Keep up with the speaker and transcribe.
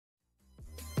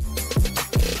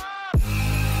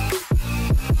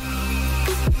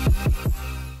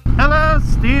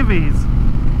Stevy's.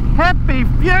 Happy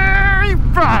Fury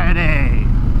Friday!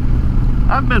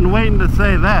 I've been waiting to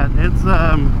say that.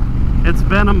 It's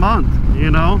been a month,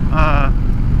 you know.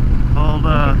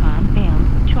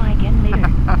 Try again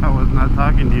later. I was not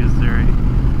talking to you, Siri.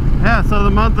 Yeah, so the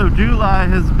month of July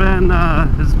has been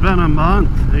a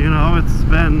month. You know, it's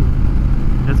been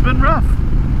rough.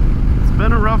 It's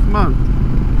been a rough month.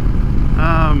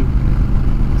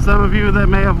 Some of you that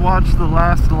may have watched the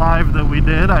last live that we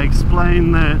did, I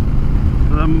explained that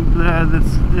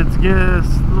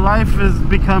life is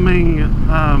becoming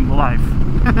life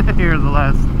here the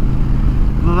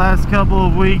last couple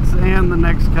of weeks and the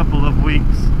next couple of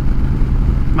weeks.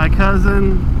 My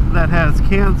cousin that has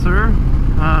cancer,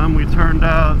 we turned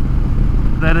out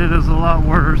that it is a lot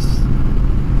worse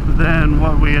than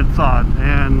what we had thought.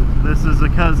 And this is a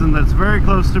cousin that's very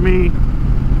close to me.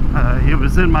 He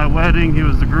was in my wedding. He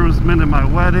was the groomsman in my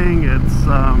wedding. It's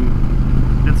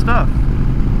tough.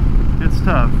 It's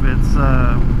tough.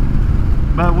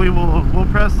 But we'll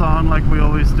press on like we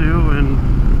always do,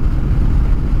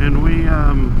 and we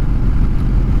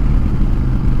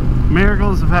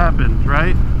miracles have happened,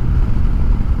 right?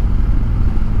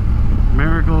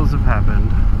 Miracles have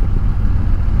happened.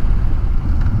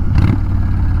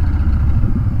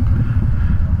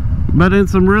 But in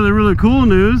some really, really cool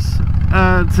news,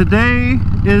 today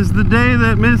is the day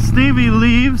that Miss Stevie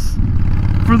leaves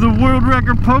for the world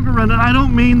record poker run. And I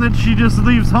don't mean that she just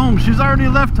leaves home. She's already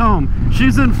left home.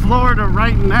 She's in Florida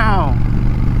right now.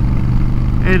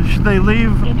 And they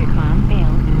leave... Intercom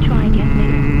failed. Try again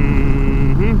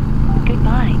later.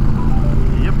 Goodbye.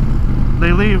 Yep.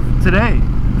 They leave today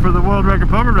for the world record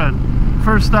poker run.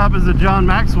 First stop is at John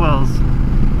Maxwell's.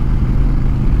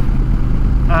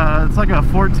 It's like a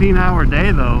 14-hour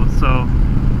day though, so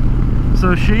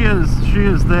she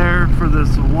is there for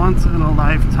this once in a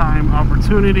lifetime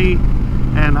opportunity,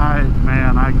 and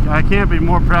I can't be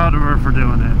more proud of her for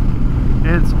doing it.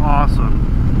 It's awesome.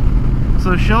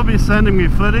 So she'll be sending me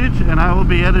footage, and I will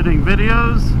be editing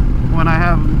videos when I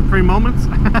have free moments.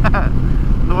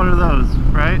 What are those,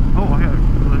 right? Oh,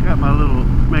 I got my little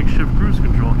makeshift cruise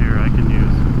control here I can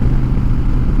use.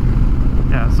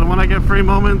 Yeah, so when I get free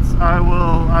moments, I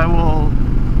will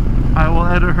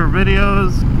edit her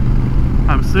videos.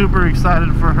 I'm super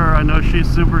excited for her. I know she's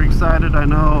super excited. I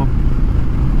know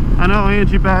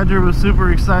Angie Badger was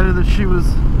super excited that she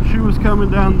was coming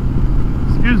down.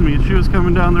 Excuse me, she was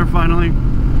coming down there finally.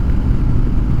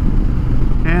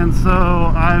 And so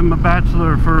I'm a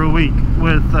bachelor for a week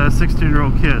with a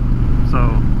 16-year-old kid,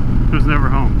 so who's never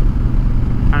home.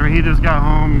 I mean, he just got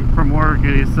home from work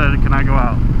and he said, "Can I go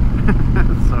out?"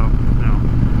 So, you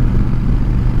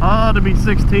know, to be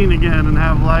 16 again and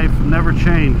have life never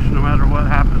change no matter what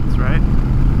happens, right?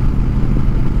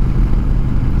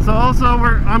 So also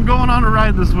I'm going on a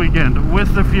ride this weekend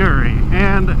with the Fury,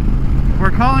 and we're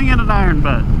calling it an iron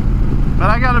butt. But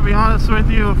I gotta be honest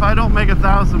with you, if I don't make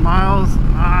 1,000 miles,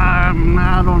 I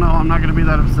don't know, I'm not gonna be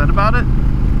that upset about it.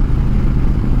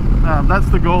 That's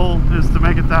the goal, is to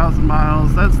make 1,000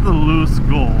 miles. That's the loose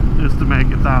goal, is to make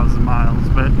 1,000 miles.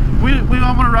 But we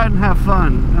all want to ride and have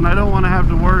fun, and I don't want to have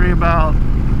to worry about,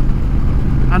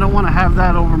 I don't want to have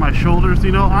that over my shoulders,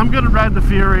 you know. I'm going to ride the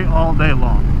Fury all day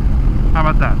long. How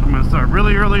about that? I'm going to start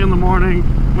really early in the morning.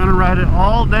 I'm going to ride it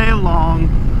all day long,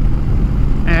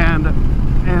 and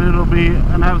it'll be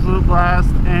an absolute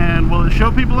blast. And will it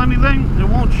show people anything? It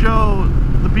won't show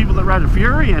the people that ride a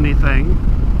Fury anything.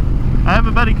 I have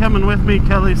a buddy coming with me.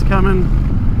 Kelly's coming.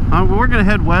 We're gonna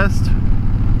head west,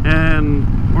 and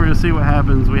we're gonna see what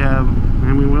happens. We don't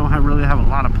really have a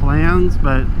lot of plans,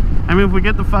 but I mean, if we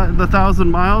get the 1,000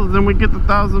 miles, then we get the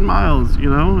 1,000 miles. You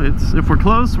know, it's, if we're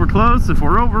close, we're close. If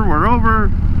we're over, we're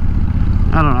over.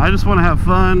 I don't know. I just want to have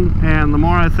fun, and the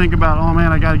more I think about, oh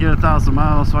man, I got to get 1,000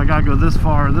 miles, so I got to go this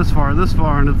far, this far, this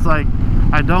far, and it's like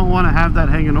I don't want to have that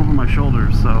hanging over my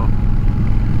shoulders. So.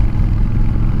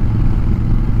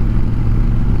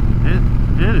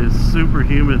 It is super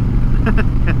humid.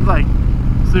 It's like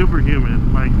super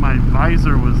humid. Like my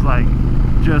visor was like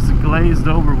just glazed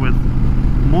over with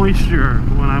moisture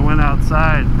when I went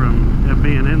outside from it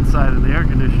being inside in the air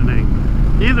conditioning.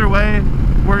 Either way,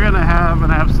 we're gonna have an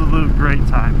absolute great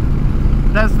time.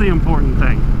 That's the important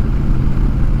thing.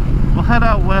 We'll head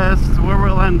out west. Where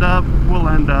we'll end up, we'll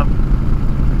end up.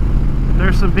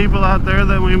 There's some people out there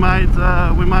that we might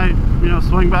you know,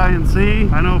 swing by and see.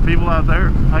 I know people out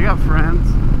there. I got friends.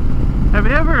 Have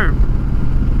you ever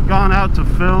gone out to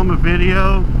film a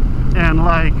video and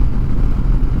like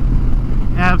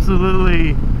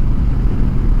absolutely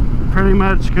pretty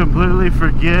much completely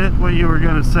forget what you were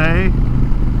gonna say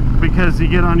because you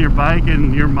get on your bike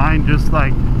and your mind just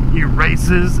like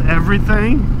erases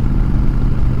everything.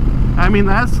 I mean,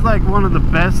 that's like one of the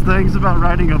best things about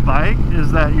riding a bike,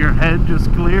 is that your head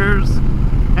just clears.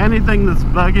 Anything that's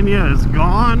bugging you is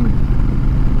gone.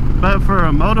 But for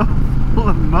a moto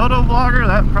vlogger,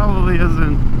 that probably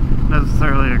isn't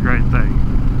necessarily a great thing.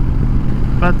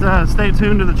 But stay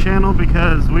tuned to the channel,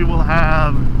 because we will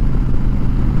have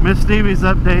Miss Stevie's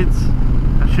updates.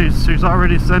 She's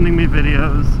already sending me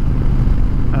videos.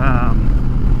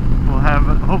 We'll have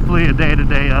hopefully a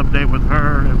day-to-day update with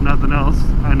her, if nothing else.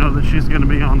 I know that she's going to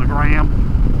be on the gram,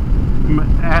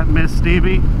 at Miss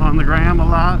Stevie on the gram a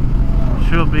lot.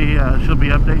 She'll be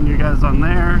updating you guys on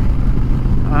there.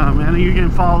 And you can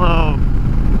follow,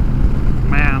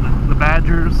 man, the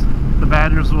Badgers. The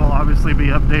Badgers will obviously be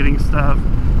updating stuff.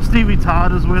 Stevie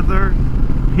Todd is with her.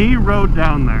 He rode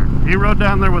down there. He rode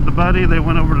down there with the buddy. They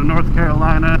went over to North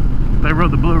Carolina. They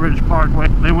rode the Blue Ridge Parkway.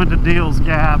 They went to Deals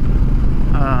Gap.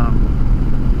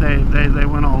 They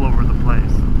went all over the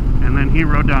place. And then he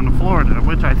rode down to Florida,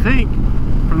 which I think,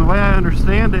 from the way I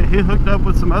understand it, he hooked up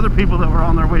with some other people that were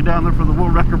on their way down there for the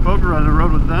World Record Poker Run and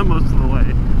rode with them most of the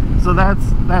way. So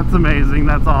that's amazing.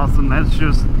 That's awesome.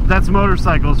 That's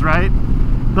motorcycles, right?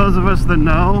 Those of us that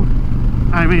know,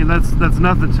 I mean, that's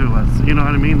nothing to us. You know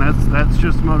what I mean? That's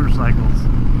just motorcycles.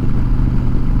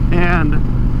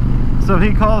 And so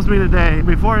he calls me today.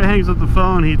 Before he hangs up the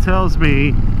phone, he tells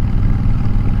me,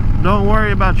 "Don't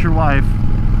worry about your wife.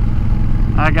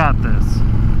 I got this."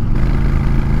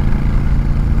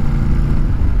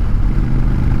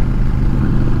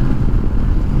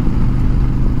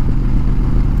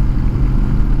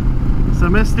 So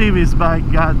Miss Stevie's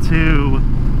bike got to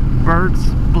Bert's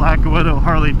Black Widow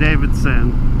Harley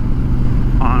Davidson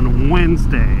on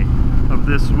Wednesday of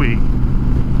this week.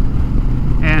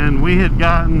 And we had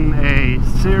gotten a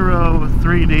Zero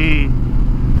 3D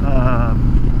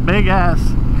big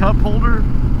ass cup holder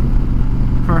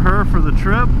for her for the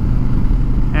trip,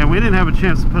 and we didn't have a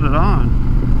chance to put it on.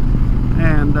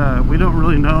 And we don't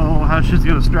really know how she's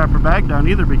going to strap her bag down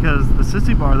either, because the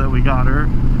sissy bar that we got her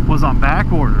was on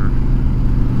back order,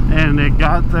 and it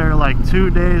got there like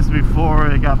 2 days before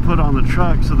it got put on the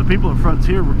truck. So the people at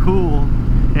Frontier were cool,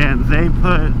 and they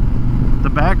put the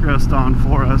backrest on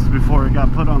for us before it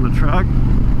got put on the truck.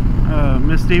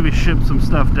 Miss Stevie shipped some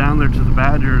stuff down there to the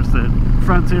Badgers that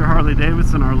Frontier Harley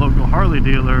Davidson, our local Harley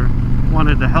dealer,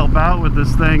 wanted to help out with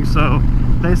this thing, so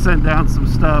they sent down some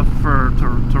stuff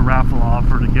to raffle off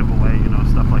or to give away, you know,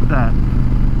 stuff like that.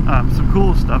 Some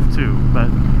cool stuff too. But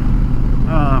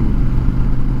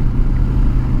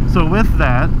so with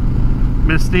that,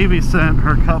 Miss Stevie sent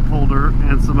her cup holder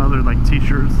and some other like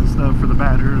t-shirts and stuff for the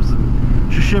Badgers,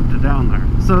 and she shipped it down there.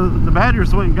 So the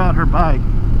Badgers went and got her bike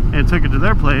and took it to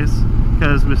their place,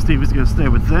 because Miss Stevie's gonna stay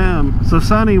with them. So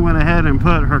Sonny went ahead and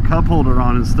put her cup holder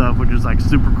on and stuff, which is like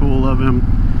super cool of him.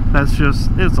 That's just,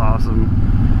 it's awesome.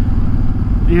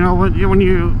 You know,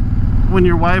 when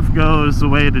your wife goes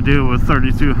away to do a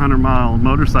 3,200 mile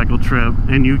motorcycle trip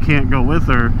and you can't go with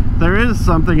her, there is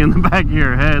something in the back of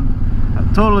your head. I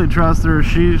totally trust her.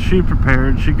 She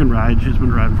prepared. She can ride. She's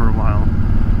been riding for a while.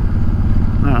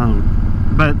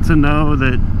 But to know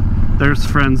that there's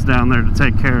friends down there to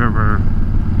take care of her,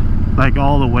 like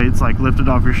all the weight's like lifted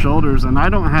off your shoulders, and I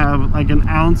don't have like an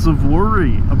ounce of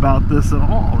worry about this at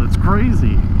all. It's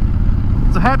crazy.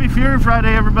 So happy Fury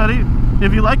Friday, everybody.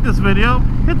 If you like this video,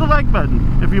 hit the like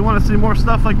button. If you want to see more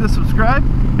stuff like this, subscribe,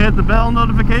 hit the bell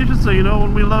notification so you know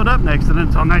when we load up next. And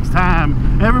until next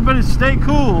time, everybody stay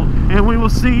cool, and we will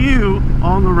see you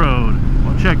on the road.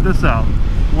 Well, check this out.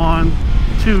 1,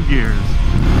 2 gears.